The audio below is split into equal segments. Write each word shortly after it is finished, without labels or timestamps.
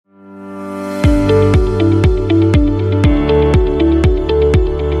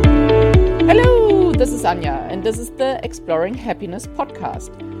and this is the Exploring Happiness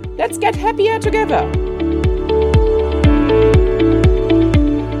podcast. Let's get happier together!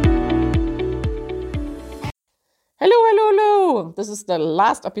 Hello! This is the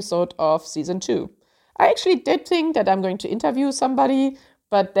last episode of season 2. I actually did think that I'm going to interview somebody,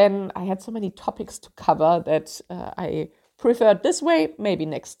 but then I had so many topics to cover that I preferred this way, maybe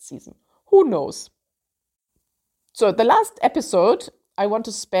next season. Who knows? So the last episode I want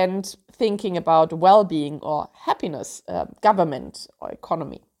to spend thinking about well-being or happiness, government or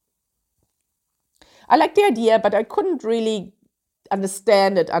economy. I like the idea, but I couldn't really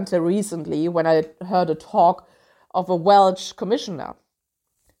understand it until recently when I heard a talk of a Welsh commissioner.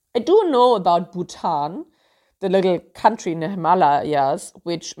 I do know about Bhutan, the little country in the Himalayas,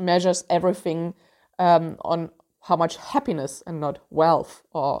 which measures everything on how much happiness and not wealth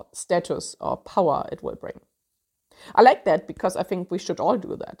or status or power it will bring. I like that because I think we should all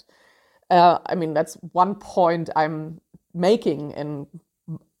do that. That's one point I'm making in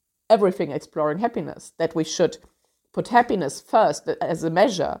everything exploring happiness, that we should put happiness first as a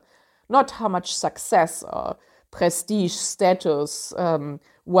measure, not how much success or prestige, status,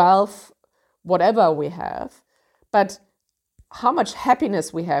 wealth, whatever we have, but how much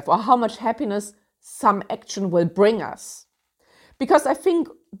happiness we have or how much happiness some action will bring us. Because I think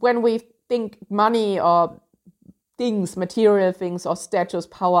when we think money or things, material things or status,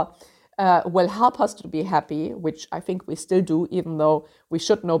 power will help us to be happy, which I think we still do, even though we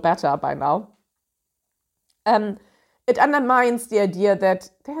should know better by now, it undermines the idea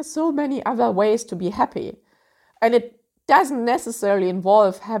that there are so many other ways to be happy. And it doesn't necessarily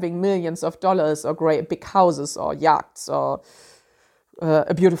involve having millions of dollars or great big houses or yachts or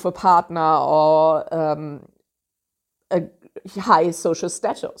a beautiful partner or a high social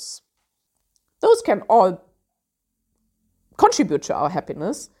status. Those can all contribute to our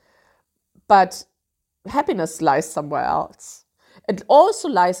happiness, but happiness lies somewhere else. It also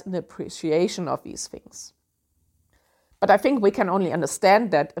lies in the appreciation of these things. But I think we can only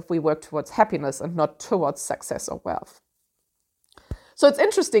understand that if we work towards happiness and not towards success or wealth. So it's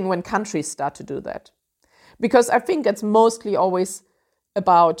interesting when countries start to do that, because I think it's mostly always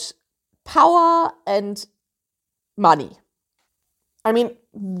about power and money. I mean,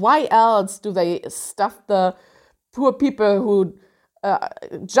 why else do they stuff the poor people who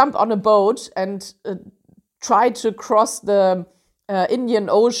jump on a boat and try to cross the Indian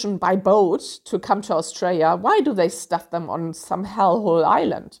Ocean by boat to come to Australia? Why do they stuff them on some hellhole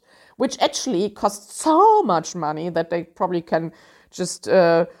island, which actually costs so much money that they probably can just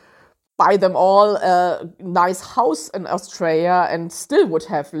buy them all a nice house in Australia and still would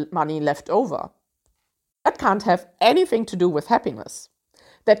have money left over? That can't have anything to do with happiness.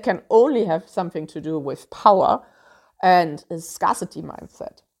 That can only have something to do with power and a scarcity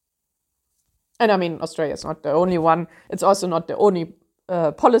mindset. And I mean, Australia is not the only one. It's also not the only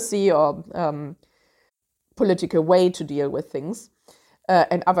policy or political way to deal with things.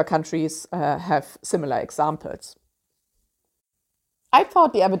 And other countries have similar examples. I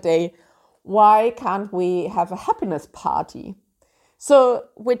thought the other day, why can't we have a happiness party? So,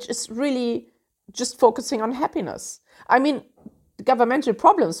 which is really just focusing on happiness. I mean, the governmental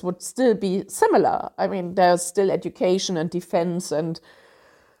problems would still be similar. I mean, there's still education and defense and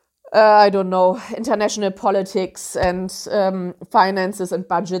international politics and finances and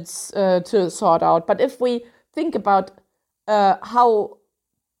budgets to sort out. But if we think about how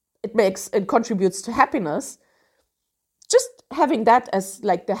it contributes to happiness, just having that as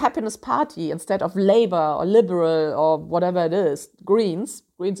like the happiness party instead of Labour or Liberal or whatever it is, Greens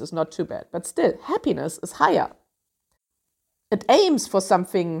is not too bad, but still happiness is higher. It aims for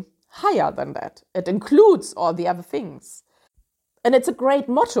something higher than that. It includes all the other things. And it's a great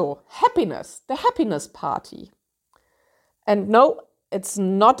motto, happiness, the happiness party. And no, it's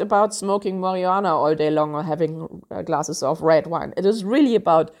not about smoking marijuana all day long or having glasses of red wine. It is really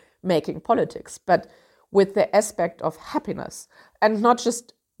about making politics, but with the aspect of happiness. And not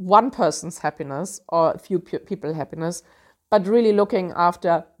just one person's happiness or a few people's happiness, but really looking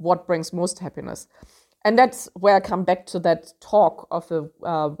after what brings most happiness. And that's where I come back to that talk of the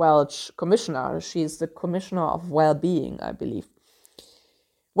Welsh commissioner. She's the commissioner of Wellbeing, I believe.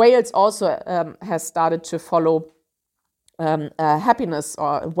 Wales also has started to follow a happiness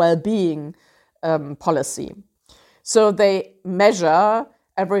or well-being policy. So they measure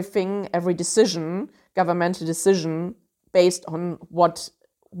everything, every decision, governmental decision, based on what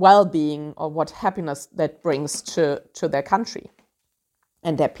well-being or what happiness that brings to their country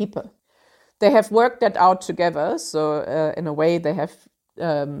and their people. They have worked that out together. So in a way, they have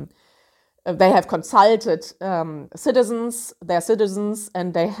consulted their citizens,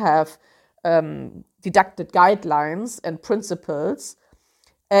 and they have deducted guidelines and principles.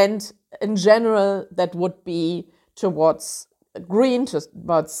 And in general, that would be towards green,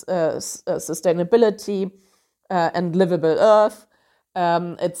 towards sustainability and livable earth.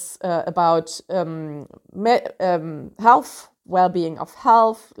 It's about health, well-being of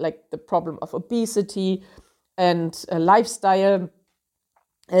health, like the problem of obesity and lifestyle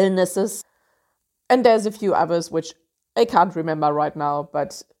illnesses. And there's a few others which I can't remember right now,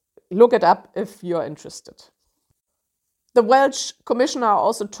 but look it up if you're interested. The Welsh commissioner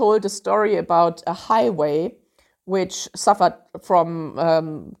also told a story about a highway which suffered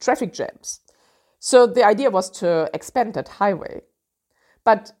from traffic jams. So the idea was to expand that highway.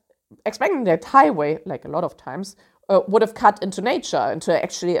 But expanding that highway, like a lot of times, would have cut into nature, into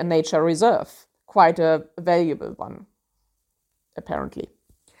actually a nature reserve. Quite a valuable one, apparently.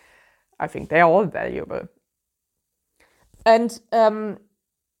 I think they are all valuable. And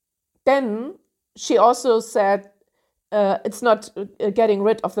then she also said it's not getting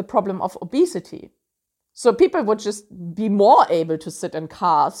rid of the problem of obesity. So people would just be more able to sit in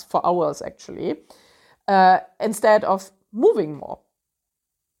cars for hours, actually, instead of moving more.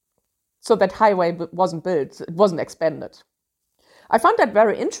 So that highway wasn't built, it wasn't expanded. I found that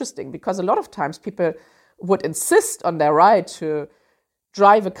very interesting because a lot of times people would insist on their right to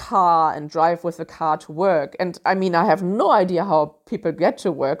drive a car and drive with a car to work. And I mean, I have no idea how people get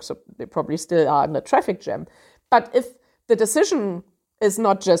to work, so they probably still are in a traffic jam. But if the decision is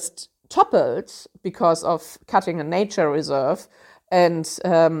not just toppled because of cutting a nature reserve and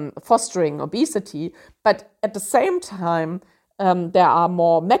fostering obesity, but at the same time, there are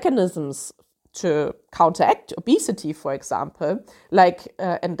more mechanisms to counteract obesity, for example, like,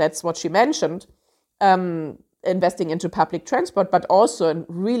 and that's what she mentioned, investing into public transport, but also in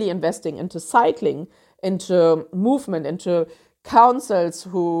really investing into cycling, into movement, into councils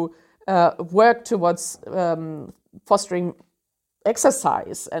who work towards fostering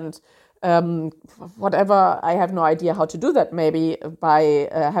exercise and whatever. I have no idea how to do that, maybe by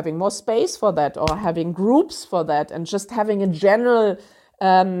having more space for that or having groups for that and just having a general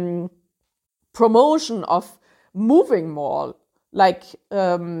promotion of moving more, like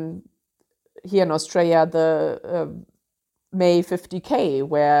here in Australia, the May 50K,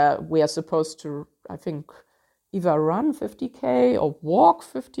 where we are supposed to, I think, either run 50K or walk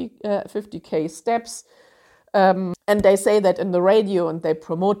 50K steps. And they say that in the radio and they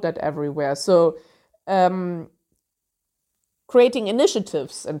promote that everywhere. So creating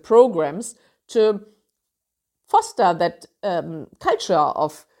initiatives and programs to foster that culture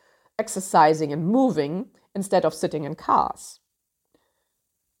of exercising and moving instead of sitting in cars.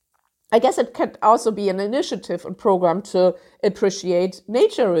 I guess it could also be an initiative and program to appreciate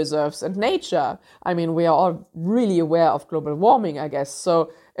nature reserves and nature. I mean, we are all really aware of global warming, I guess.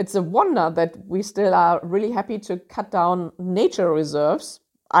 So it's a wonder that we still are really happy to cut down nature reserves.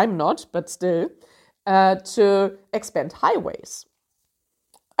 I'm not, but still, to expand highways.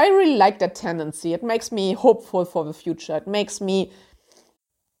 I really like that tendency. It makes me hopeful for the future. It makes me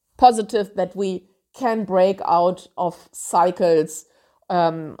positive that we can break out of cycles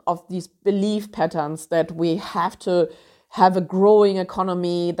of these belief patterns that we have to have a growing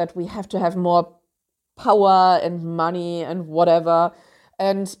economy, that we have to have more power and money and whatever,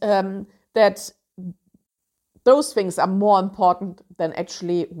 and that those things are more important than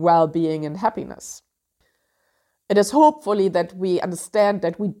actually well-being and happiness. It is hopefully that we understand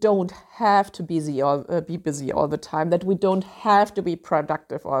that we don't have to be busy all the time, that we don't have to be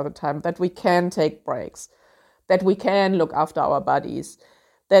productive all the time, that we can take breaks, that we can look after our bodies,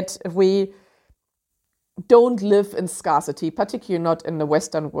 that we don't live in scarcity, particularly not in the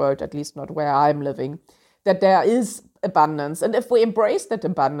Western world, at least not where I'm living, that there is abundance. And if we embrace that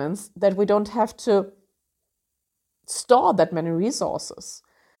abundance, that we don't have to store that many resources.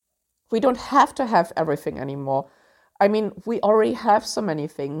 We don't have to have everything anymore. I mean, we already have so many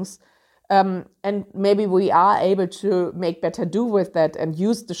things. And maybe we are able to make better do with that and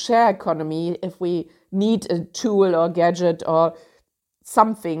use the share economy if we need a tool or gadget or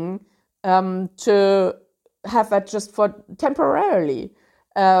something to have that just for temporarily.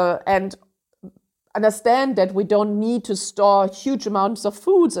 And understand that we don't need to store huge amounts of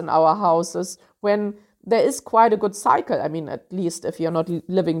foods in our houses when there is quite a good cycle. I mean, at least if you're not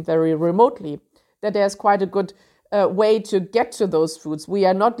living very remotely, that there's quite a good way to get to those foods. We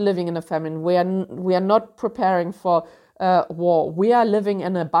are not living in a famine. We are not preparing for war. We are living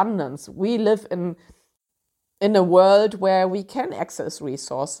in abundance. We live in a world where we can access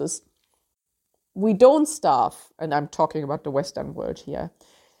resources. We don't starve, and I'm talking about the Western world here.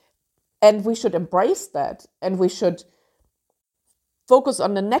 And we should embrace that, and we should focus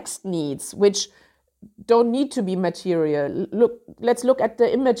on the next needs, which don't need to be material. Let's look at the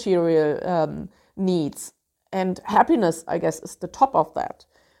immaterial needs. And happiness, I guess, is the top of that.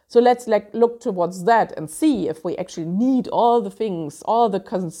 So let's look towards that and see if we actually need all the things, all the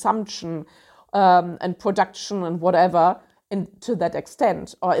consumption and production and whatever to that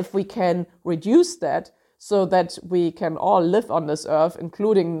extent, or if we can reduce that so that we can all live on this earth,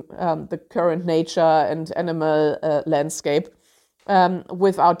 including the current nature and animal landscape,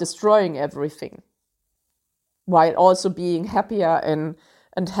 without destroying everything, while also being happier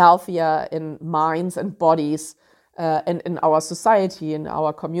and healthier in minds and bodies, and in our society, in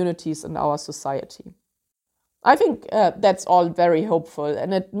our communities, in our society. I think that's all very hopeful,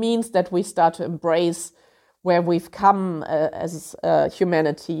 and it means that we start to embrace where we've come as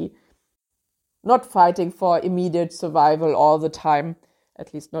humanity, not fighting for immediate survival all the time,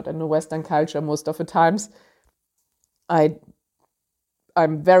 at least not in the Western culture most of the times.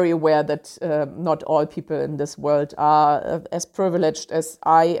 I'm very aware that not all people in this world are as privileged as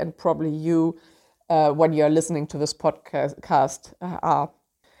I and probably you when you're listening to this podcast are,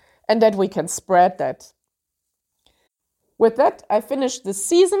 and that we can spread that. With that, I finished this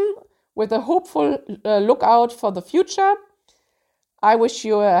season with a hopeful lookout for the future. I wish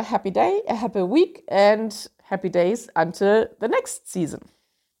you a happy day, a happy week, and happy days until the next season.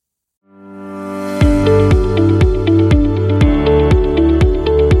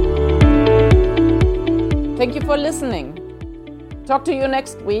 Thank you for listening. Talk to you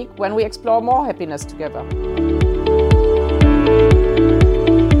next week when we explore more happiness together.